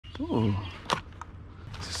Oh,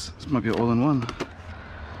 this might be all-in-one.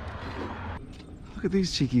 Look at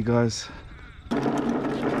these cheeky guys. Okay,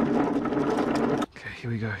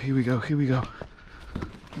 here we go, here we go, here we go.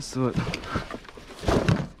 Let's do it.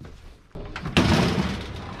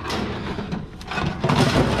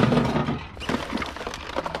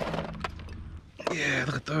 Yeah,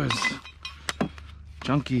 look at those.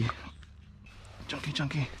 Chunky. Chunky,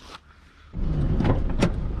 chunky.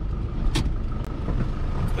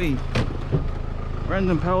 Wait.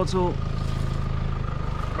 Random power tool.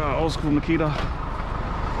 Old school Makita.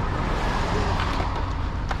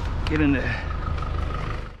 Get in there.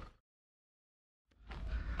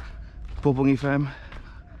 Pulpungi fam,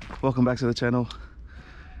 welcome back to the channel.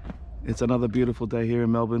 It's another beautiful day here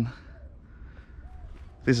in Melbourne.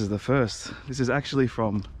 This is the first. This is actually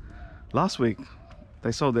from last week.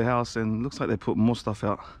 They sold their house and looks like they put more stuff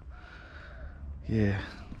out. Yeah,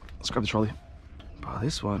 let's grab the trolley. Oh,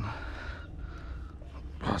 this one,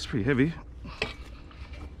 oh, it's pretty heavy.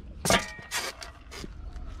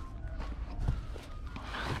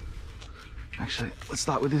 Actually, let's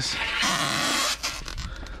start with this.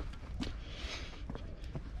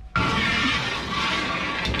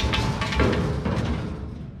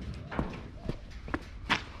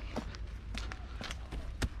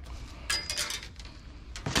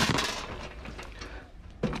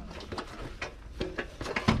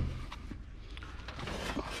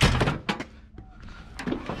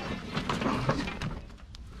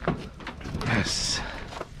 Yes.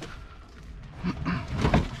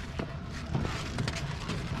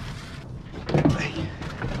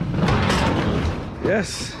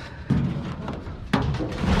 Yes.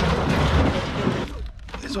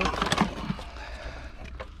 This one.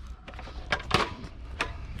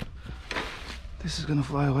 This is gonna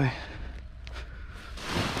fly away.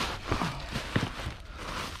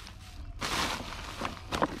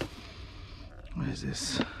 What is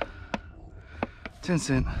this? 10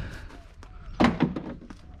 cent.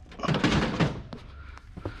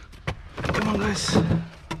 Come on, guys.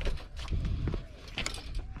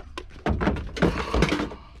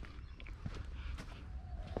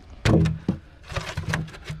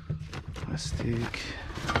 Plastic.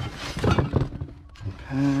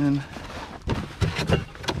 Pan.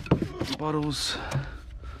 Bottles.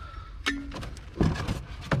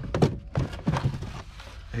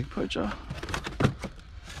 Egg poacher.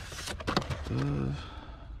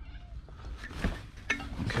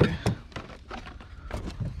 Okay.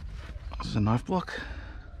 This is a knife block.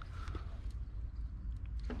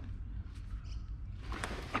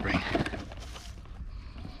 Ring.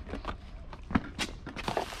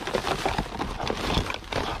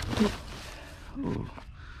 Oh,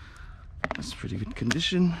 that's pretty good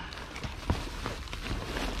condition.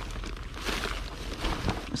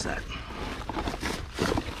 What's that?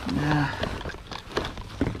 Nah.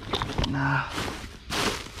 Nah.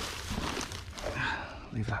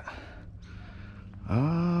 Leave that.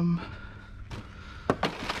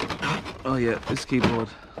 Oh yeah, this keyboard.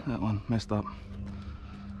 That one messed up.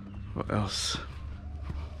 What else?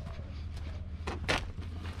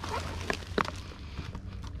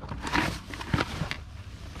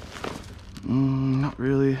 Not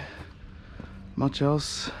really much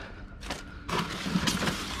else.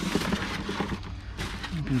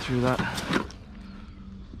 Been through that.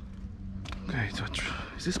 Okay, so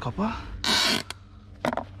is this copper?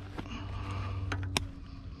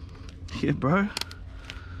 Yeah, bro.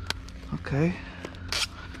 Okay.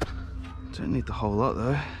 Don't need the whole lot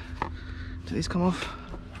though. Do these come off?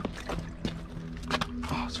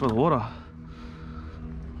 Oh, it's for the water.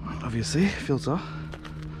 Obviously, filter.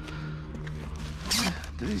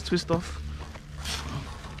 Do these twist off?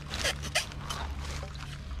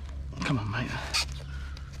 Come on, mate.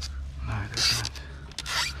 No, they don't.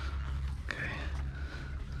 Okay.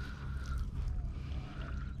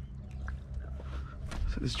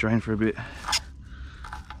 Let this drain for a bit.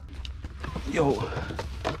 Yo,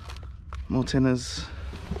 more tenors.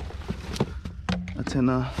 A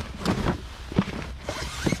tenor.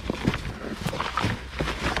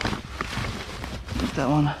 That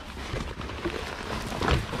one.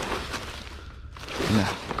 Yeah.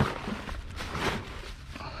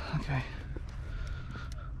 Okay.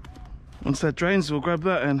 Once that drains, we'll grab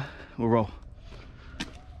that and we'll roll.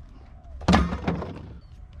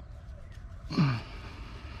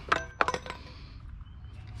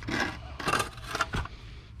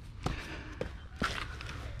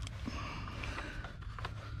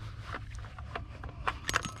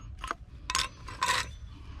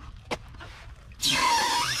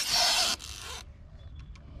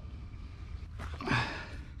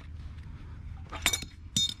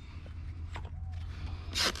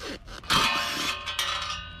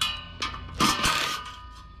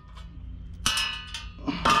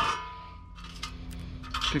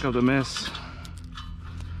 Pick up the mess.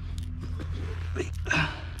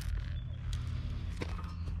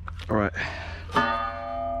 All right,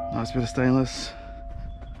 nice bit of stainless.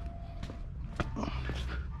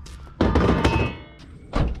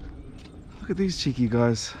 Look at these cheeky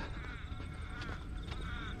guys.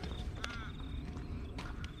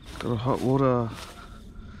 Got a hot water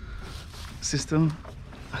system.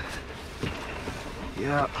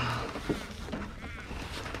 Yeah.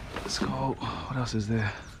 Let's go. What else is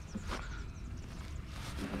there?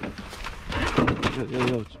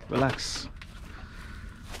 Yo, relax.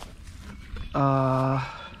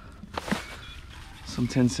 Some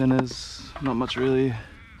 10 centers, not much really.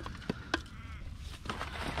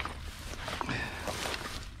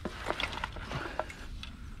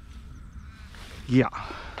 Yeah.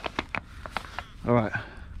 All right.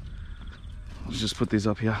 Let's just put these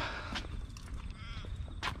up here.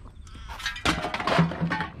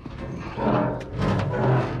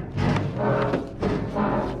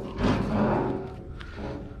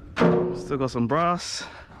 Still got some brass.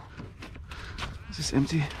 Is this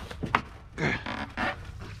empty? Go.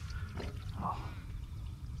 Oh.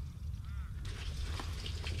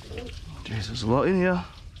 Jeez, there's a lot in here.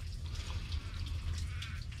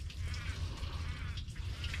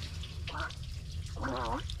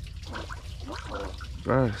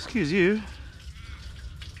 Bro, excuse you.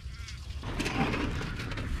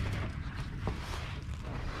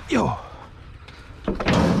 Yo.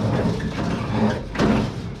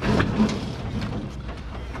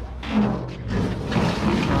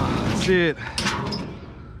 That's it.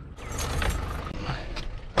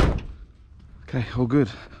 Okay, all good.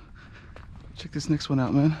 Check this next one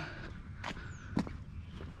out, man.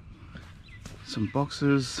 Some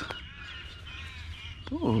boxes.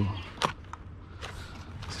 Oh.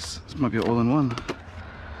 This might be all-in-one.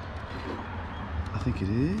 I think it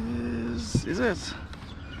is. Is it?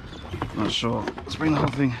 Not sure. Let's bring the whole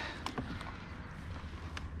thing.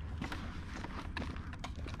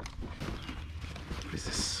 What is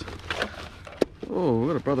this? Oh, we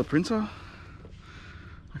got a brother printer.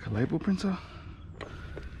 Like a label printer.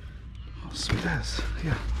 Oh, sweet as.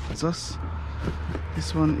 Yeah, that's us.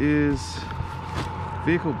 This one is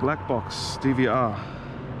vehicle black box DVR.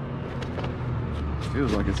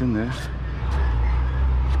 Feels like it's in there.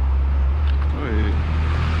 Oi.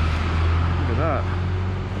 Look at that.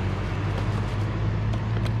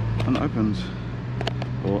 Unopened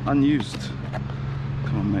or unused.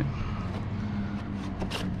 Come on, mate.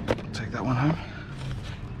 Take that one home.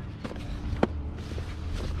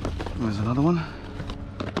 There's another one.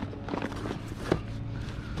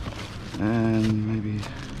 And maybe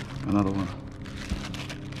another one.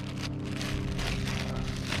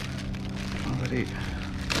 Already.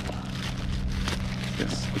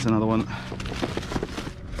 Yes, it's another one.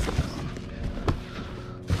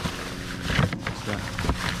 What's that?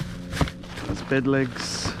 That's bed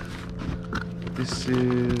legs. This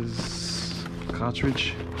is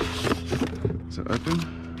cartridge. Is it open?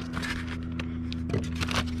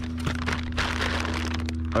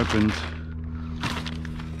 Opened.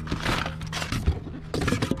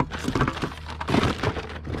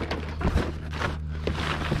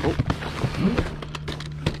 Oh.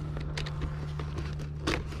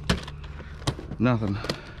 Nothing.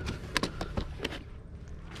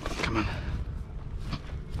 Come on.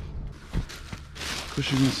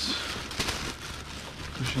 Cushions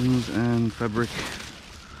and fabric.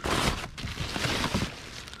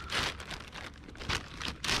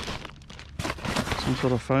 Some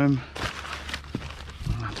sort of foam.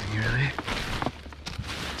 Nothing really.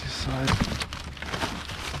 This side.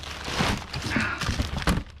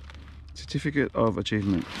 Certificate of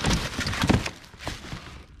achievement.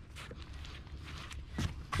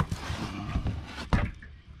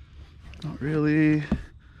 Not really.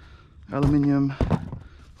 Aluminium.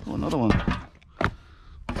 Oh, another one.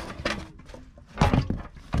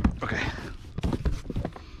 Okay.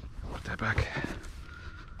 Put that back.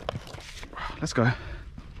 Let's go.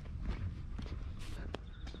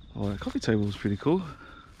 Oh, the coffee table is pretty cool.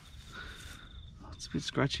 It's a bit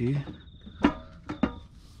scratchy.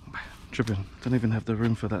 Tripping. Don't even have the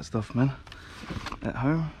room for that stuff, man. At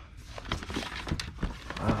home.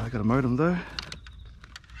 I got a modem though.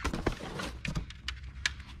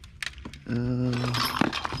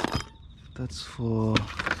 That's for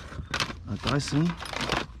a Dyson.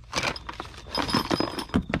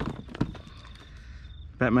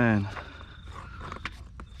 Batman.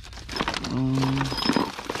 That's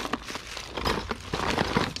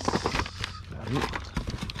about it.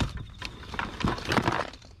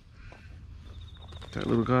 That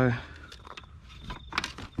little guy.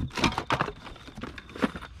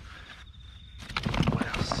 What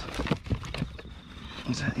else?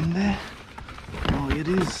 in there? Oh, it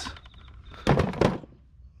is.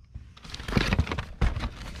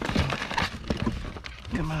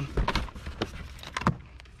 Come on.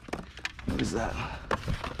 What is that?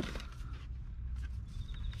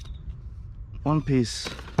 One piece.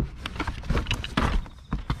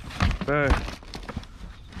 Bird.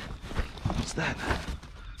 What's that?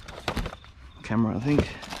 Camera, I think.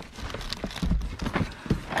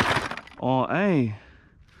 Oh, hey.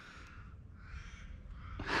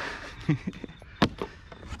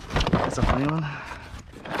 That's a funny one.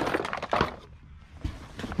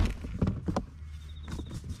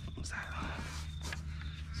 What's that?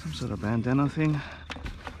 Some sort of bandana thing.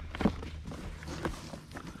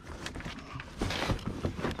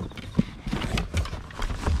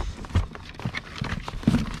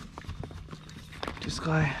 This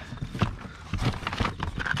guy.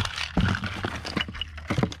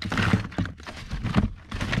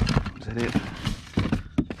 Is that it?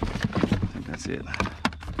 I think that's it.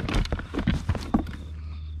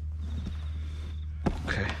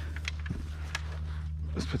 Okay.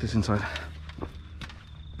 Let's put this inside.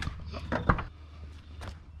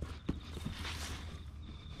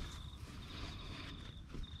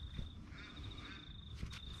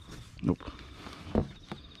 Nope.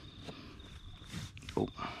 Oh.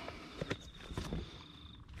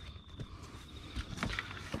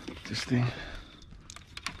 This thing.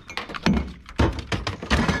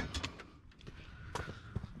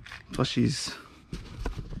 Plushies.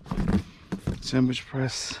 Sandwich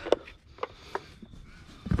press.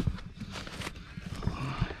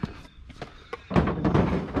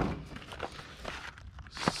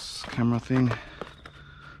 Camera thing.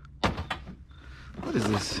 What is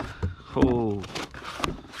this? Oh,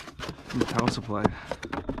 power supply.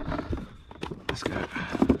 Let's go.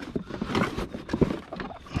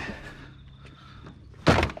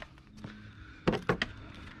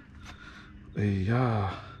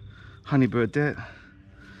 Yeah, honeybird debt.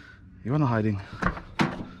 You wanna hiding?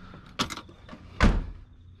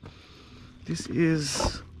 This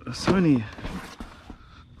is a Sony.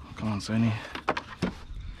 Oh, come on, Sony.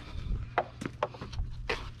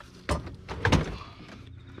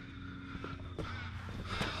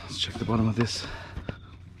 Let's check the bottom of this.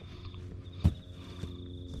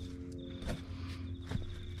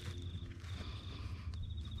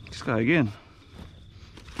 This guy again.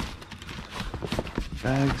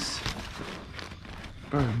 Bags.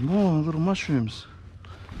 Bro, more little mushrooms.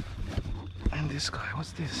 And this guy,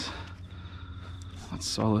 what's this? That's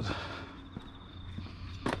solid.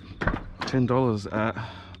 $10 at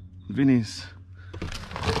Vinnie's.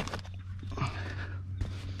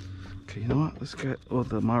 Okay, you know what? Let's get all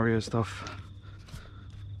the Mario stuff.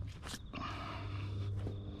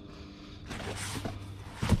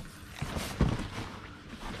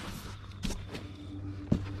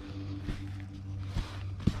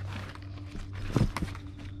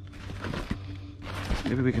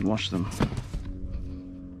 Maybe we can wash them.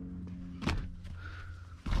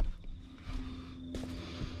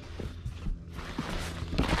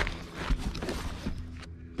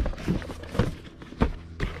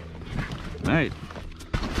 Right.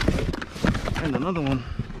 And another one.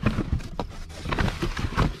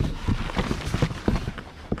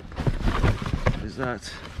 What is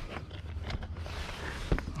that?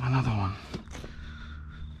 Another one.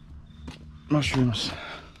 Mushrooms.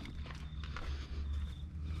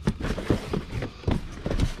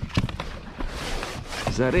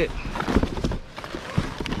 Is that it?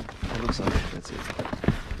 It looks like that's it.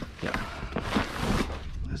 Yeah.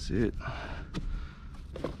 That's it.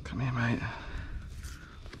 Come here, mate.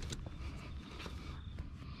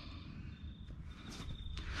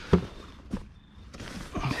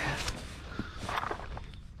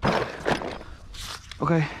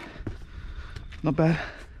 Okay. Not bad.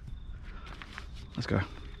 Let's go.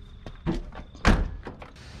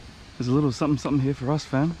 There's a little something here for us,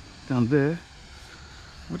 fam. Down there.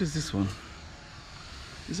 What is this one?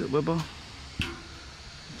 Is it Weber?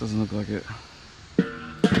 Doesn't look like it.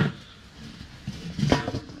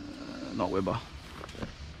 Not Weber.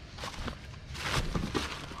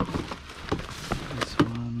 This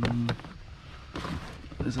one.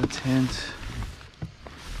 There's a tent.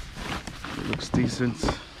 It looks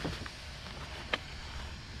decent.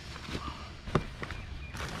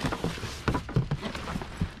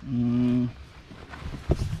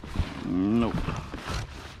 Nope.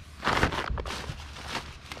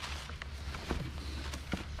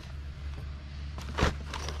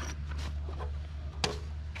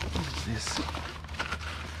 This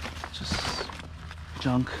just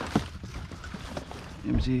junk,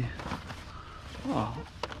 empty. Oh,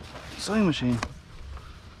 sewing machine.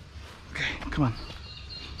 Okay, come on.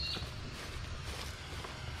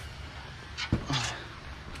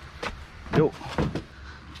 Yo,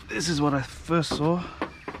 this is what I first saw.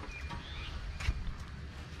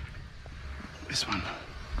 This one.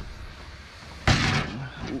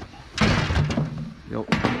 Yo,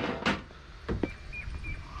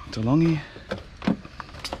 DeLonghi.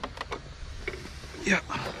 Yeah.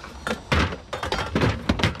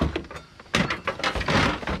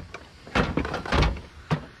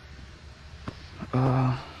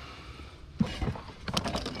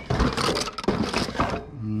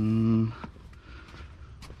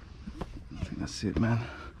 I think that's it, man.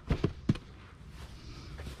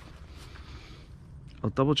 I'll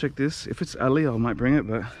double check this. If it's Ali, I might bring it,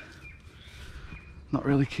 but not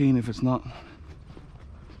really keen if it's not.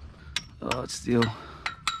 Oh, it's steel.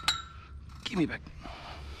 Give me back.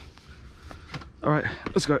 All right,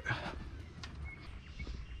 let's go.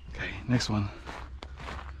 Okay, next one.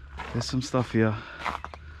 There's some stuff here.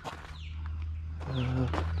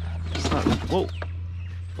 Whoa.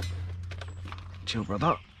 Chill,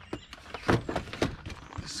 brother.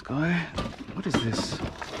 This guy. What is this?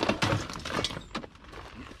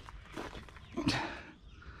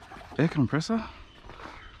 Air compressor?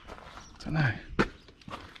 Don't know.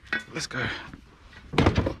 Let's go.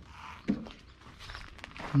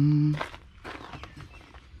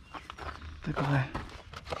 The guy.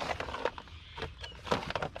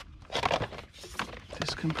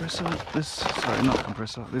 This compressor. This. Sorry, not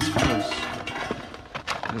compressor. This goes.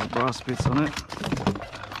 There's brass bits on it.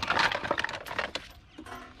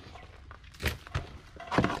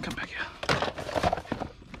 Come back here.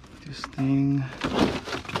 This thing.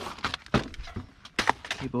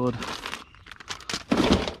 Keyboard.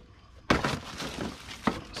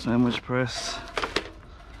 Sandwich press.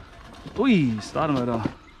 Oi, starter motor.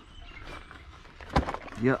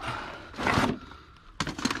 Yeah.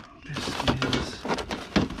 This is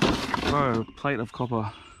a plate of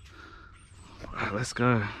copper. Right, let's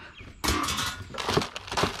go. Is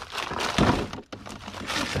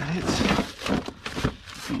that it? I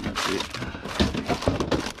think that's it.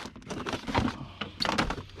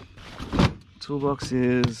 Toolbox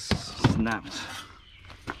is snapped.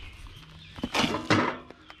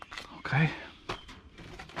 Okay.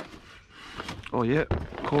 Oh yeah,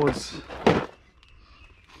 cords.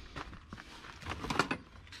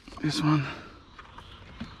 This one.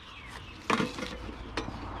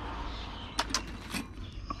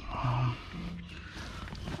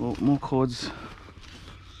 Well, more cords.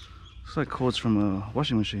 Looks like cords from a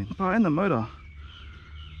washing machine. Oh, and the motor.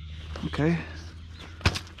 Okay.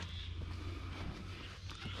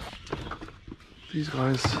 These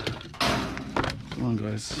guys. Come on,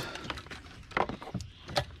 guys.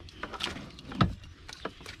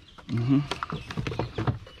 Come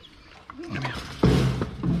here.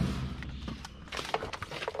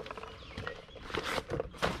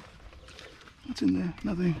 What's in there?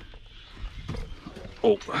 Nothing.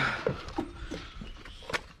 Oh.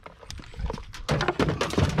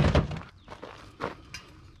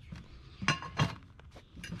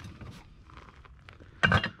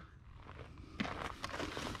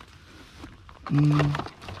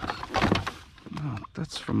 Oh,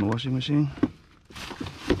 that's from a washing machine.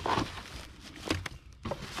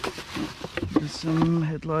 There's some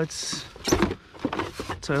headlights,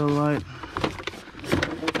 tail light.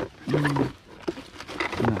 No.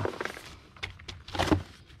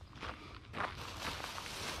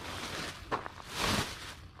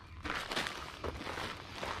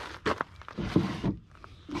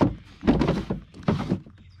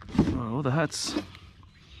 Oh, all the hats.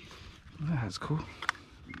 That hat's cool.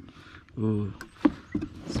 Ooh,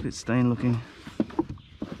 it's a bit stained looking.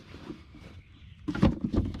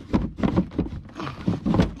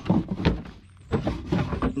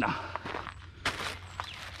 Nah.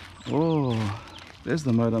 Oh, there's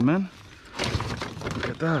the motor, man. Look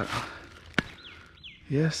at that.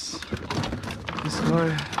 Yes. This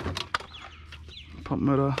guy. Pump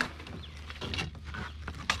motor.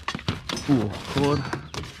 Ooh, cord.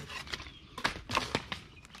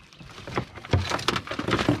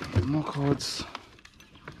 More cords.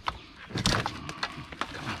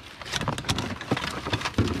 Come on.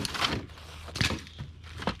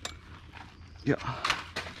 Yeah.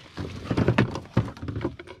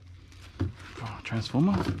 Oh,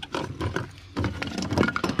 transformer.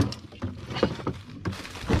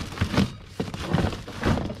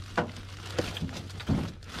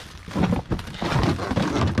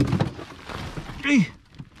 Hey!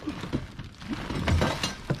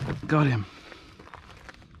 Got him.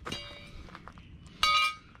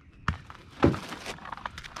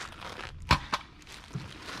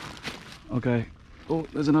 Okay. Oh,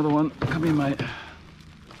 there's another one. Come here, mate.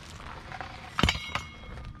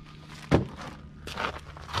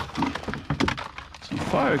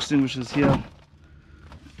 fire extinguishers here.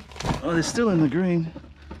 Oh, they're still in the green.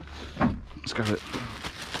 Let's grab it.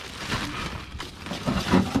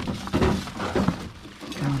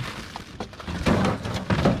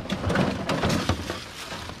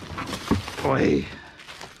 Oi.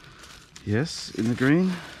 Yes, in the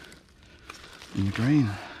green. In the green.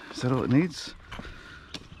 Is that all it needs?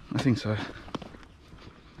 I think so.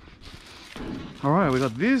 Alright, we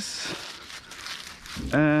got this.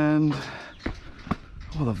 And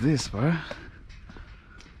all of this, bro.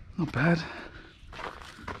 Not bad.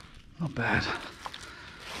 Not bad.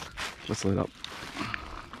 Let's load up.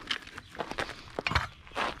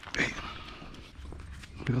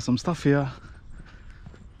 We got some stuff here.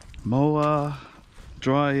 Mower,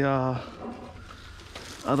 dryer,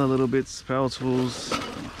 other little bits, power tools.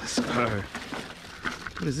 Let's go.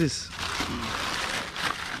 What is this?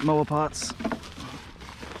 Mower parts.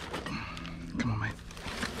 Come on, mate.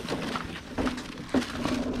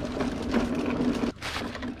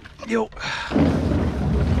 Yo.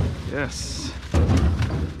 Yes.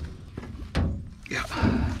 Yeah.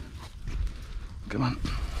 Come on.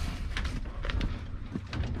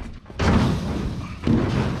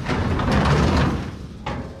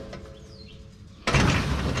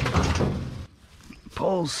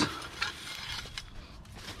 Poles.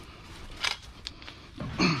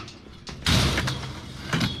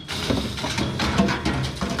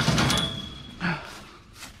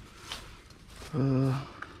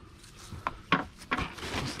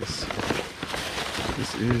 What's this?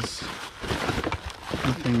 This is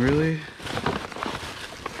nothing really.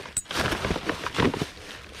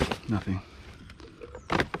 Nothing.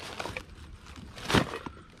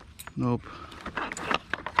 Nope.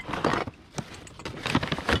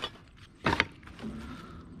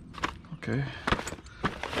 Okay.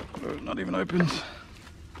 Oh, not even opened.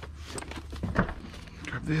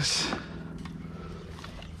 Grab this.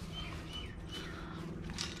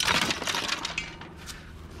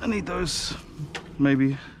 I need those,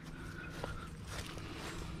 maybe.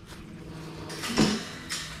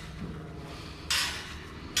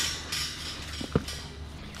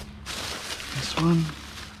 This one.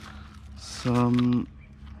 Some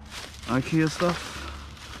IKEA stuff.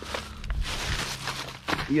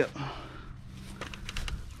 Yep.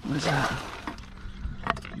 What is that?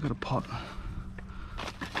 You got a pot.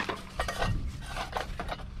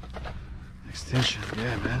 Extension.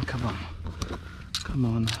 Yeah, man. Come on. Come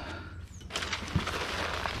on.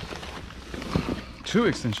 2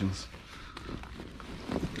 extensions.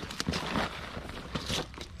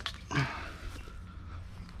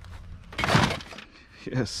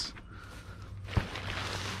 Yes.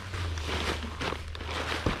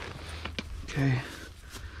 Okay.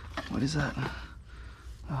 What is that?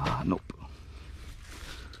 Ah, nope.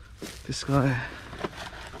 This guy.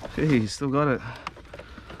 Hey, he's still got it. I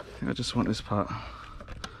think I just want this part.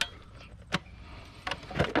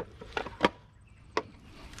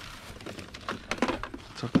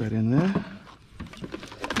 Tuck that in there.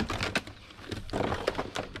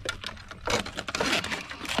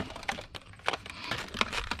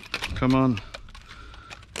 Come on.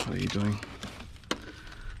 What are you doing?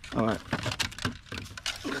 Alright.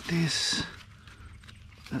 Got this.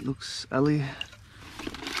 That looks alley.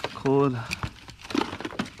 Cord.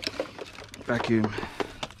 Vacuum.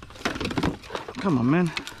 Come on,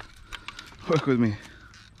 man. Work with me.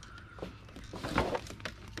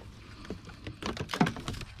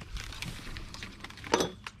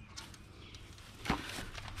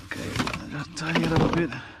 Okay, I gotta tidy it up a bit.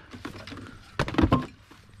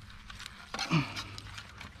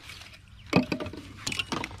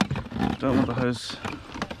 Don't want the hose.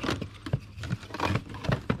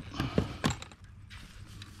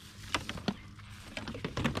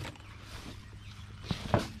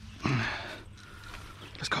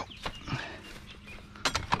 Let's go.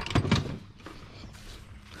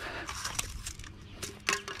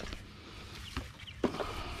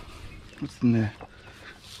 What's in there?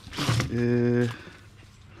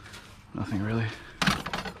 Nothing really.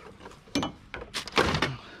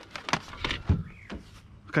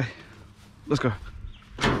 Okay, let's go.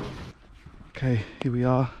 Okay, here we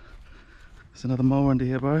are. There's another mower under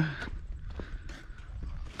here, bro.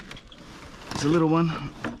 It's a little one.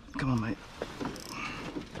 Come on, mate.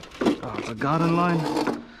 Oh, it's a garden line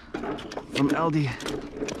from Aldi.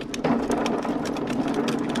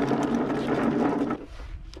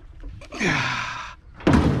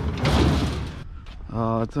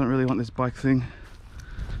 I don't really want this bike thing.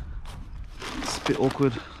 It's a bit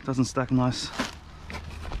awkward. Doesn't stack nice.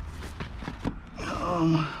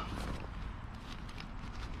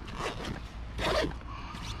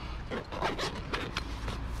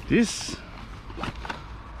 This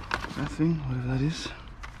that thing, whatever that is.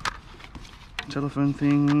 Telephone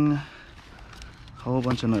thing. Whole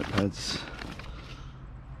bunch of notepads.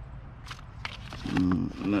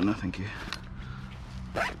 No, thank you.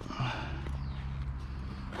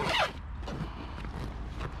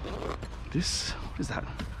 This, what is that?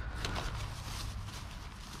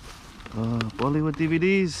 Bollywood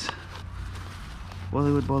DVDs.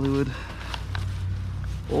 Bollywood.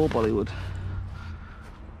 All Bollywood.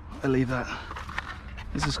 I leave that.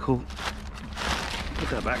 This is cool. Put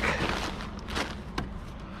that back.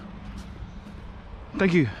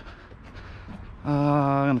 Thank you.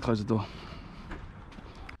 I'm gonna close the door.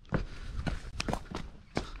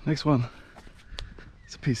 Next one.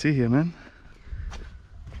 It's a PC here, man.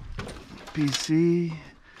 PC.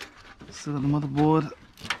 Still got the motherboard.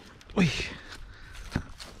 Oi.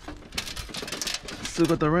 Still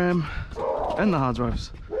got the RAM and the hard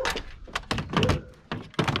drives.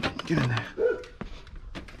 Get in there.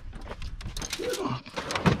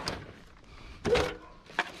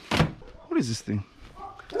 What is this thing?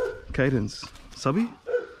 Cadence. Subby?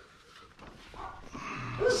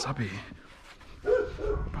 Subby.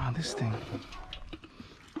 Bro, this thing.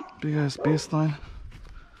 Big ass beer stein.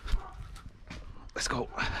 Let's go.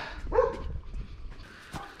 Got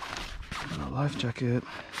a life jacket.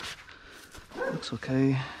 Looks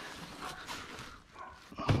okay.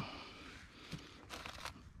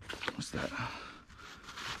 What's that?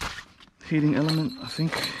 Heating element, I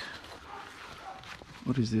think.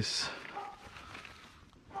 What is this?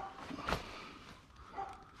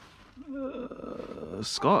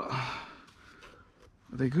 Scott. Are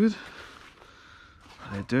they good?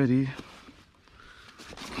 Are they dirty?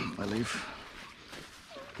 I leave.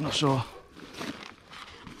 Not sure.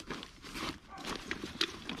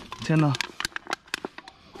 Tenner.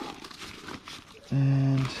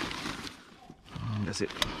 And that's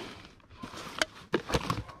it.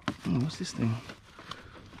 What's this thing?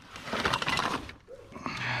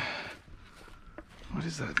 What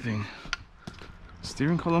is that thing?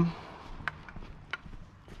 Steering column?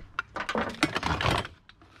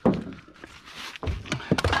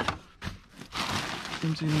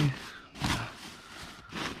 Empty.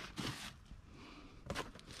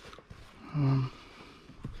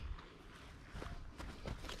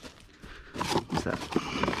 What's that?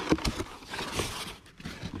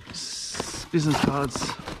 Business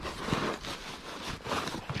cards.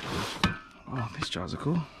 Oh, these jars are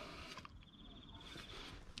cool.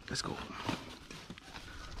 Let's go.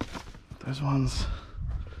 Those ones.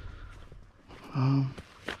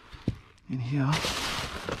 In here.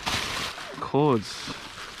 Cords.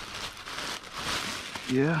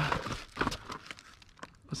 Yeah.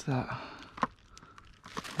 What's that?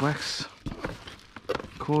 Wax.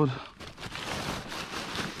 Cord.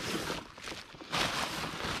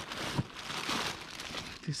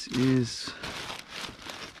 This is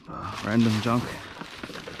random junk.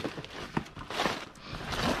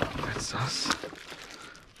 That's us.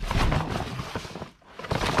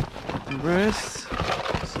 The rest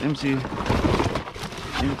is empty.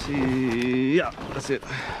 Empty. Yeah, that's it.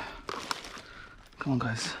 Come on,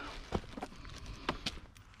 guys.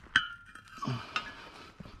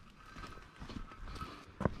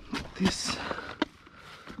 This.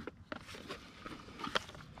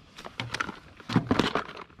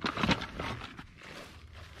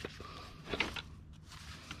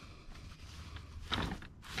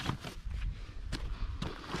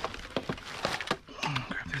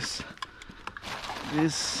 Grab this.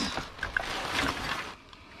 This.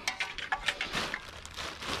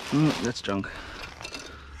 That's junk.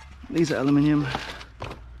 These are aluminium.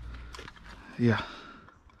 Yeah.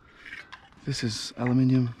 This is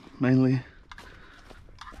aluminium mainly.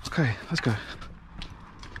 Okay, let's go.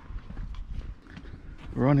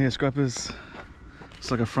 We're on here, scrappers.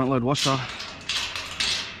 It's like a front load washer.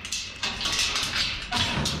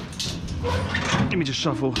 Let me just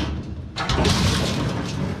shuffle.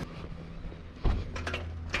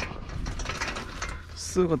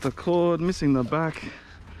 Still got the cord, missing the back.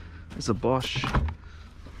 It's a Bosch.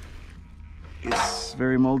 It's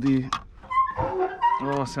very moldy.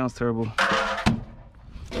 Oh, sounds terrible.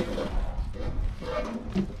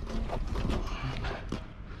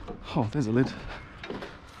 Oh, there's a lid.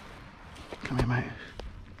 Come here, mate.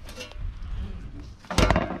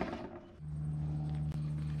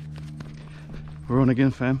 We're on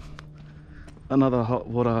again, fam. Another hot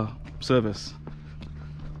water service.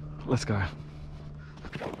 Let's go.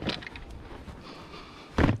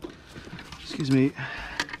 Excuse me.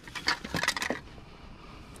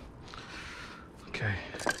 Okay.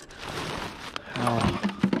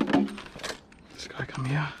 This guy come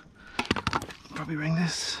here. Probably ring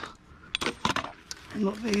this.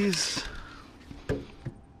 Not these.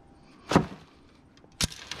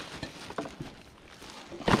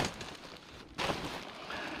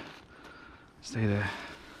 Stay there.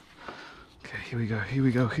 Okay, here we go, here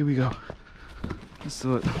we go, here we go. Let's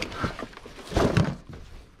do it.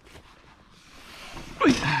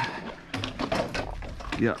 Oi.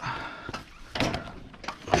 Yeah.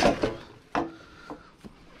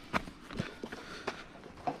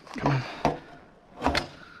 Come on.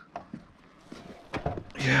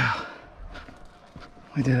 Yeah.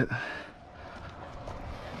 We did it.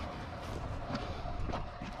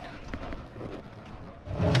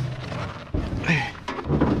 Hey.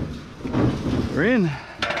 We're in.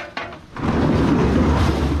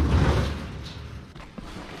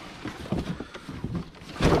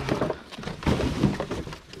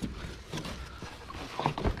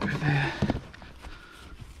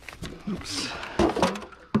 Oops.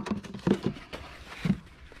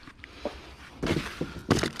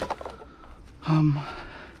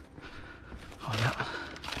 Oh yeah.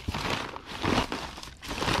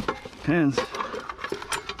 Hands.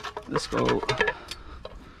 Let's go.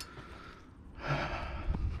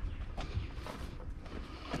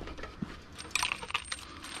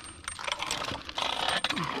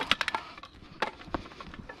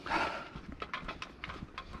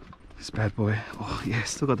 This bad boy. Oh yeah,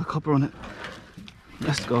 still got the copper on it.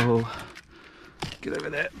 Let's go. Get over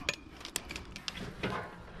there.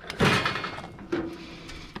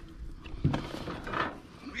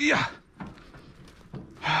 Yeah.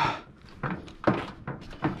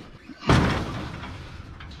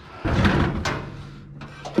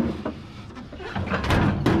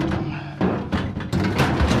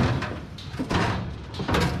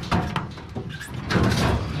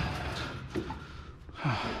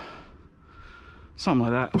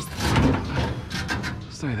 Something like that.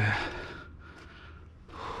 Stay there.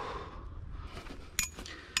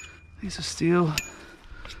 These are steel.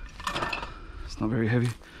 It's not very heavy.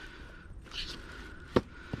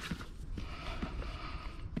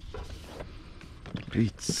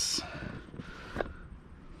 Beats.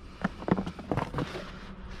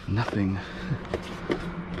 Nothing.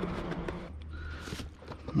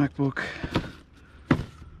 MacBook. No,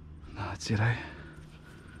 that's it, eh?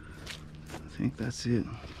 I think that's it.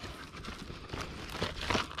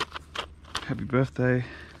 Happy birthday.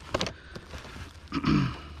 Who's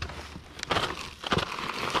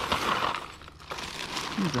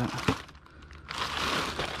that?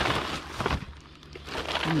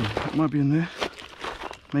 It might be in there.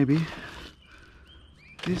 Maybe.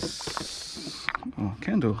 This. Oh,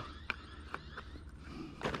 candle.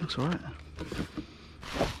 Looks alright.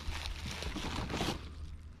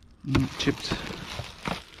 Chipped.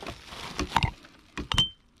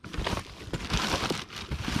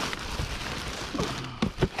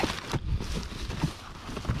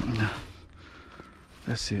 No.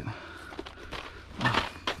 That's it. Oh,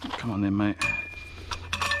 come on then, mate.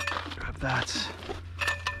 Grab that.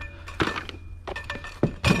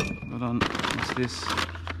 Hold on. What's this?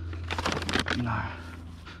 No.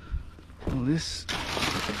 All this.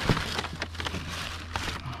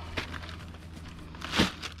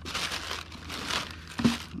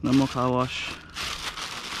 No more car wash.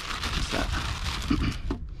 What's that?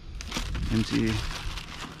 Empty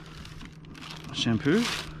shampoo.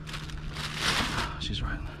 She's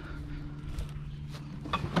right.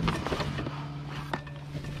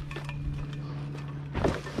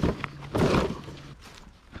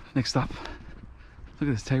 Next up, look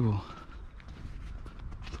at this table.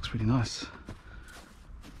 Looks really nice.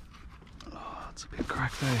 Oh, it's a bit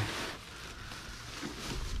cracked, eh?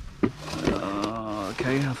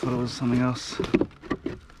 Okay, I thought it was something else.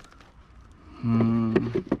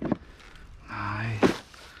 Aye.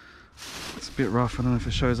 It's a bit rough, I don't know if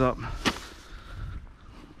it shows up.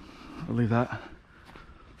 I'll leave that.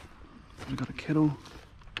 We've got a kettle.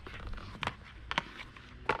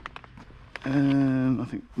 And I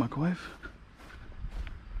think microwave.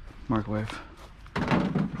 Microwave.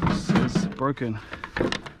 It says broken.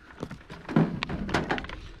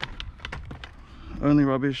 Only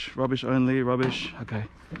rubbish, rubbish only, rubbish. Okay.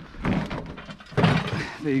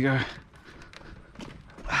 There you go.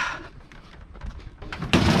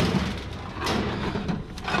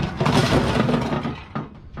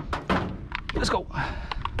 Let's go.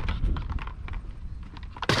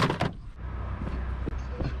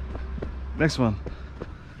 Next one.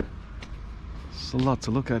 There's a lot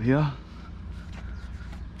to look at here.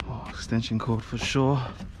 Oh, extension cord for sure.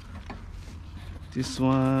 This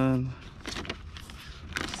one.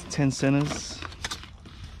 10 centers,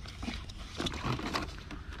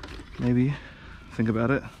 maybe. Think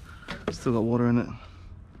about it. Still got water in it.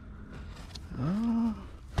 Oh,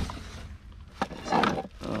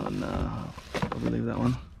 probably leave that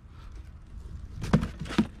one.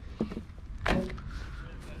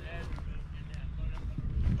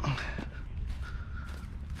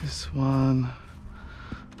 This one.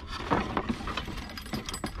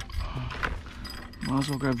 Might as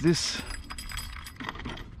well grab this.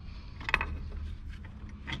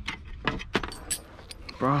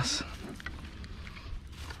 Brass.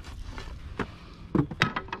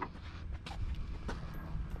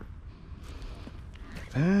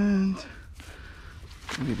 And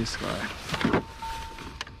maybe this guy.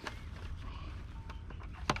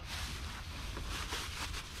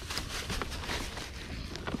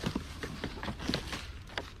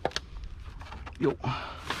 Yo.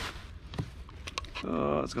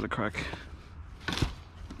 Oh, it's got a crack.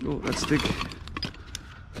 Oh, that's thick.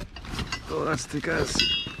 Oh, that's thick as.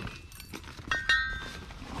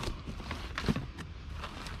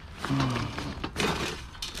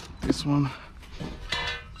 This one.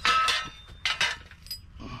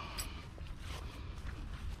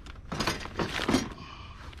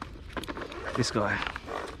 This guy.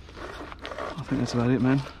 I think that's about it,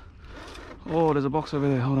 man. Oh, there's a box over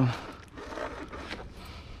there. Hold on.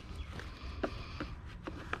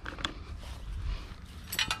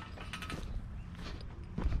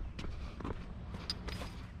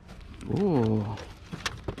 Oh,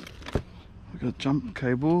 we got jump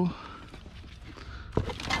cable,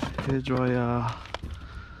 hair dryer.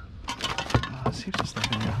 There's heaps of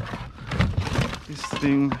stuff in here. This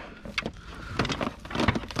thing.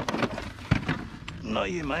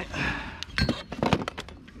 Not you, mate.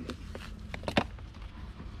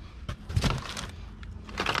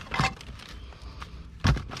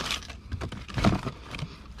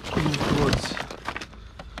 Cords.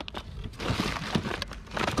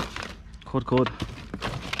 Cord.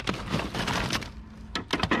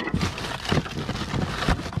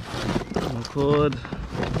 More cord.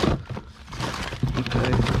 Okay,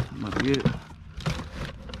 that might be it.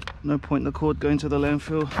 No point in the cord going to the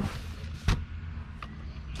landfill.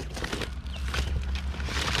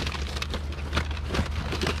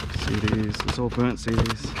 CDs, it's all burnt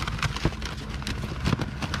CDs.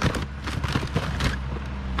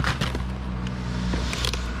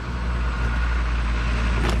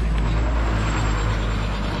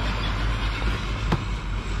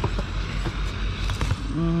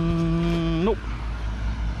 Nope.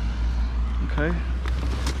 Okay.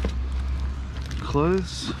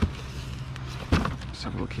 Clothes. Let's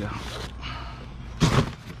have a look here.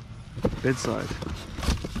 Bedside.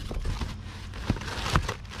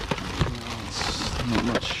 It's not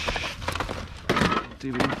much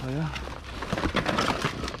DVD player.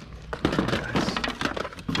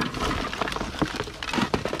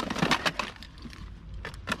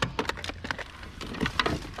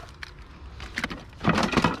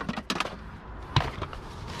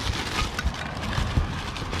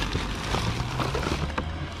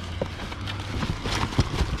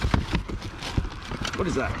 What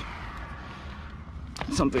is that?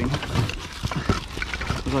 Something.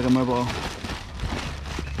 Looks like a mobile.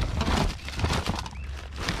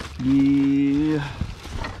 Yeah.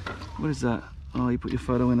 What is that? Oh, you put your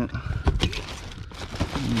photo in it.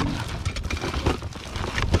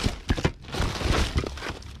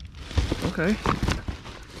 Okay.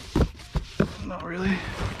 Not really.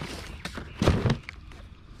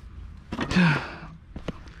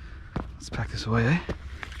 Let's pack this away, eh?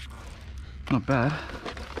 Not bad.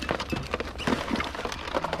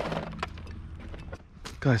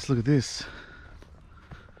 Guys, look at this.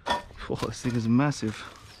 Oh, this thing is massive.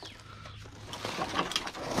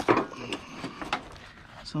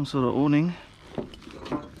 Some sort of awning.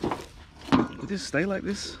 Would this stay like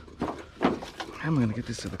this? How am I gonna get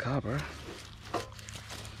this to the car, bro?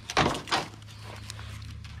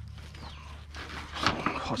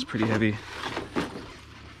 Oh, it's pretty heavy.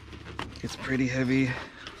 It's pretty heavy.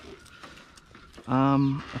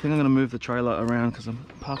 I think I'm gonna move the trailer around because I'm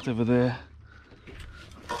parked over there.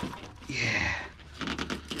 Yeah,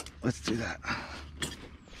 let's do that.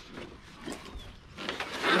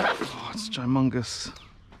 Oh, it's humongous.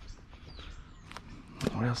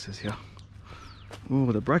 What else is here?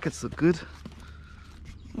 Oh, the brackets look good.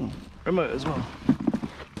 Oh, remote as well.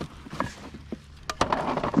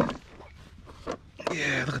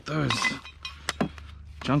 Yeah, look at those.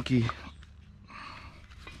 Junky.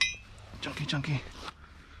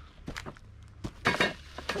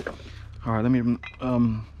 All right, let me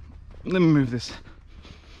move this.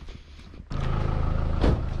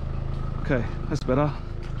 Okay, that's better.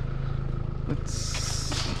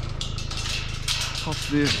 Let's pop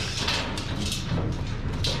this.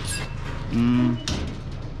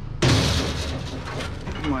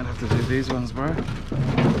 Might have to do these ones, bro.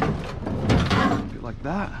 like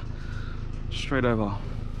that, straight over.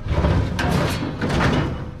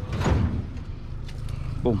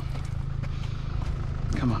 Boom.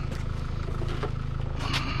 Come on.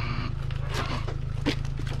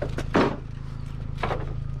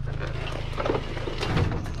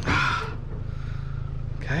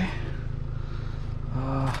 Okay.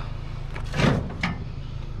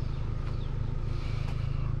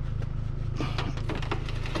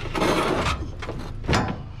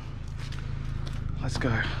 Let's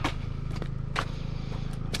go.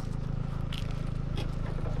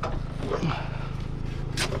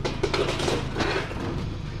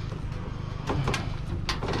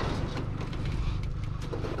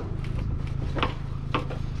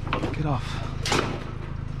 Get off.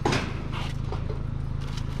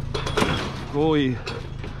 Boy,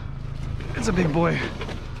 it's a big boy.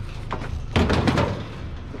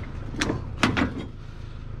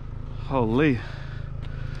 Holy,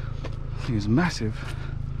 this thing is massive.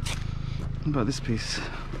 What about this piece?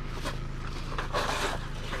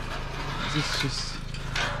 Is this just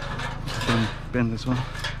bend this one?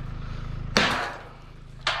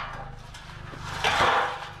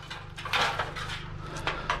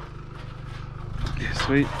 Yeah,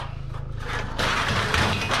 sweet.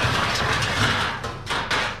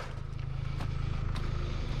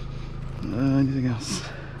 Anything else?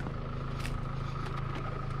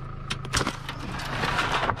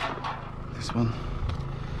 This one.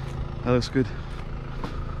 That looks good.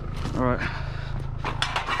 All right.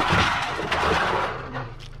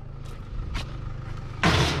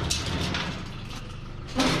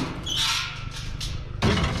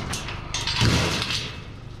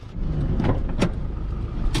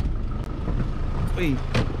 Wait.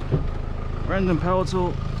 Random power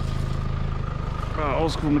tool.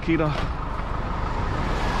 Old school Makita.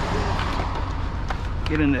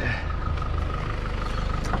 Get in there.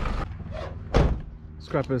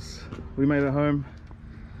 Scrappers, we made it home.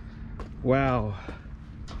 Wow.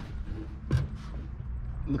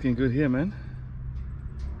 Looking good here, man.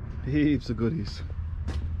 Heaps of goodies.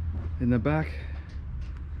 In the back,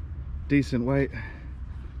 decent weight.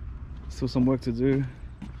 Still some work to do.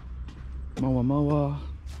 Moa.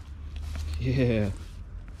 Yeah.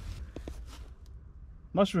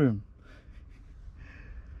 Mushroom.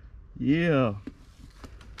 Yeah.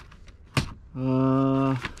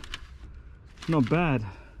 Not bad.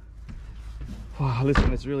 Wow,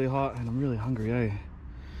 listen, it's really hot and I'm really hungry, eh?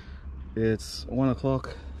 It's 1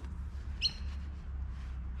 o'clock.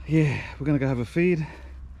 Yeah, we're gonna go have a feed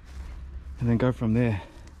and then go from there.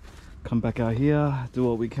 Come back out here, do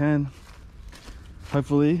what we can.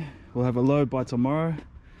 Hopefully we'll have a load by tomorrow and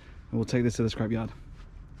we'll take this to the scrapyard.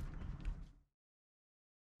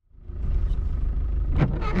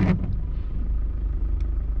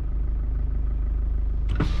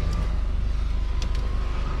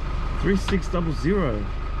 $3600.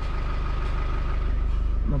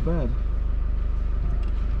 Not bad.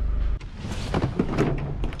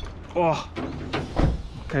 Oh,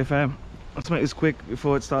 okay fam, let's make this quick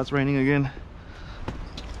before it starts raining again.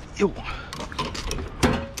 Yo.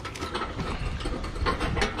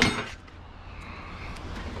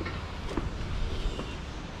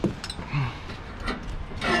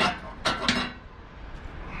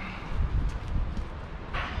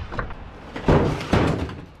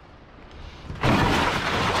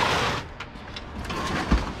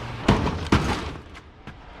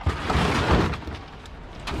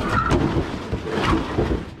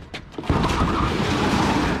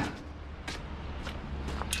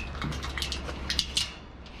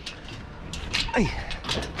 Hey.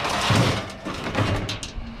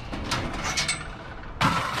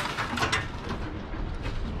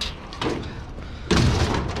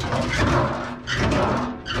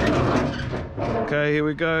 Okay, here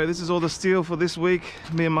we go. This is all the steel for this week.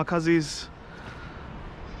 Me and my cousins.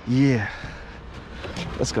 Yeah.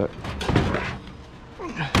 Let's go.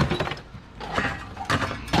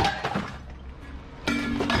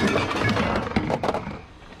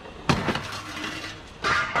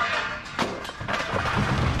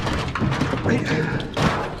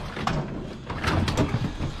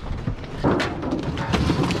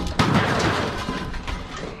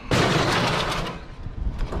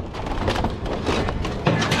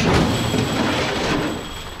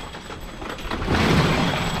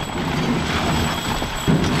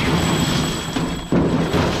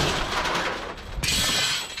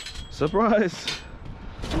 Surprise!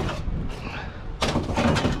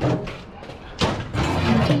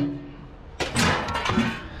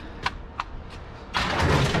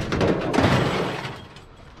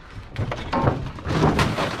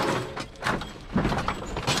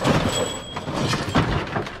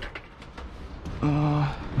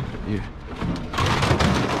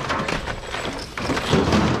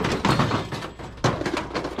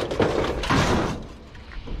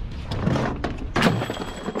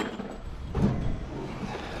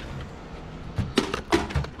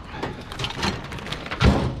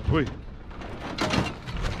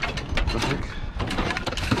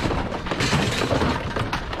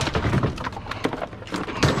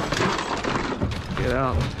 Get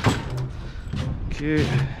out. Cute.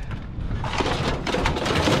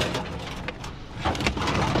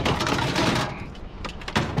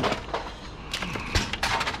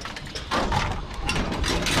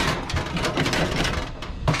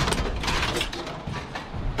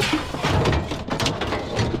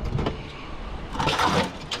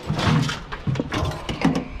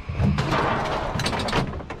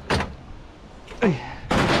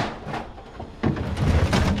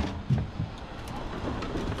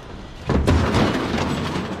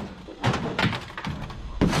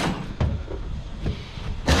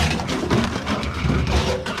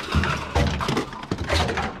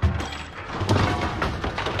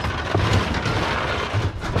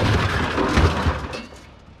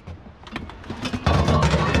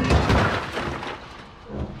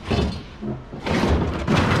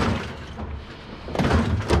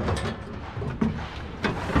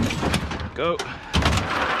 Go.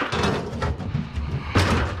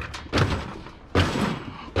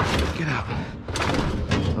 Get out.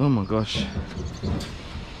 Oh my gosh.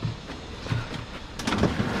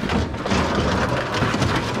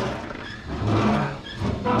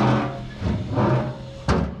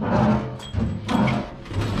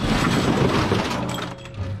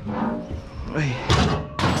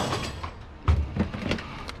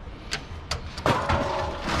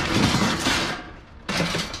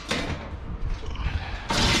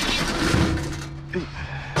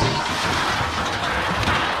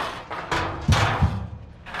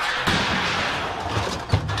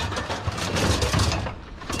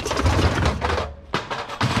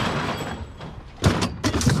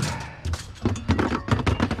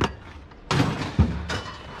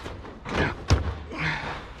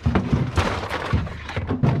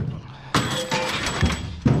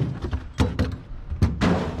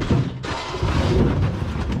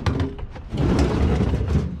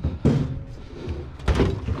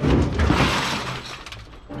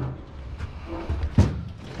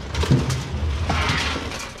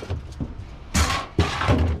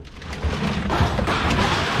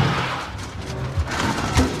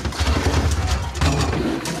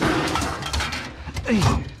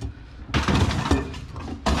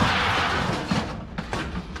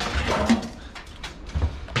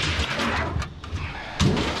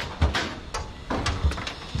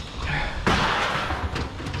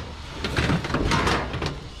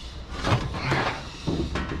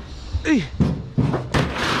 Hey.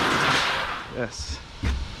 Yes.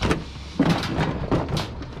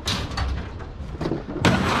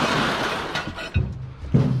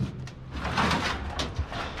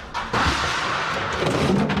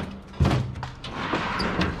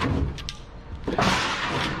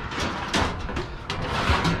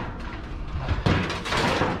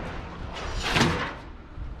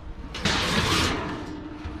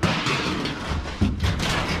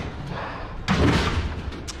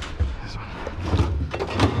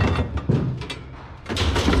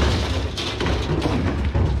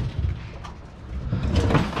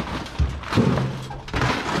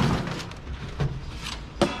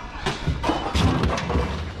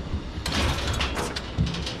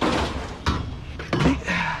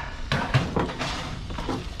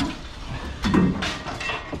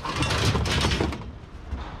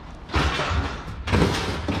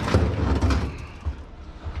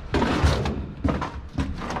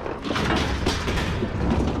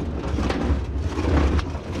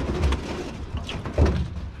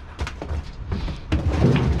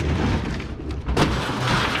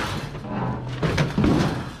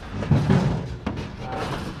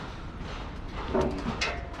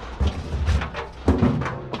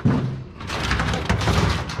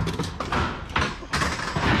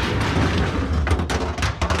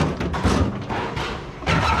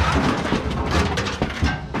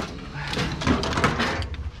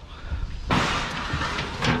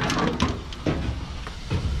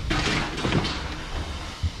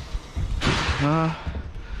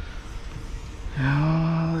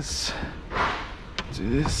 Now let's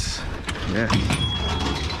do this. Yeah.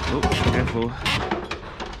 Oh, careful.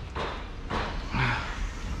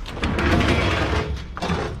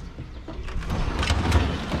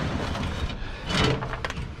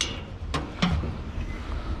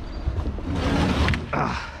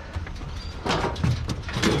 Ah.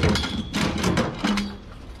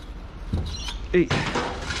 Hey.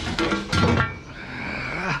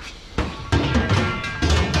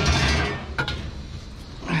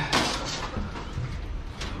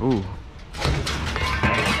 Ooh.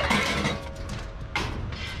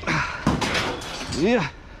 Yeah.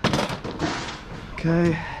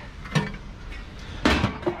 Okay.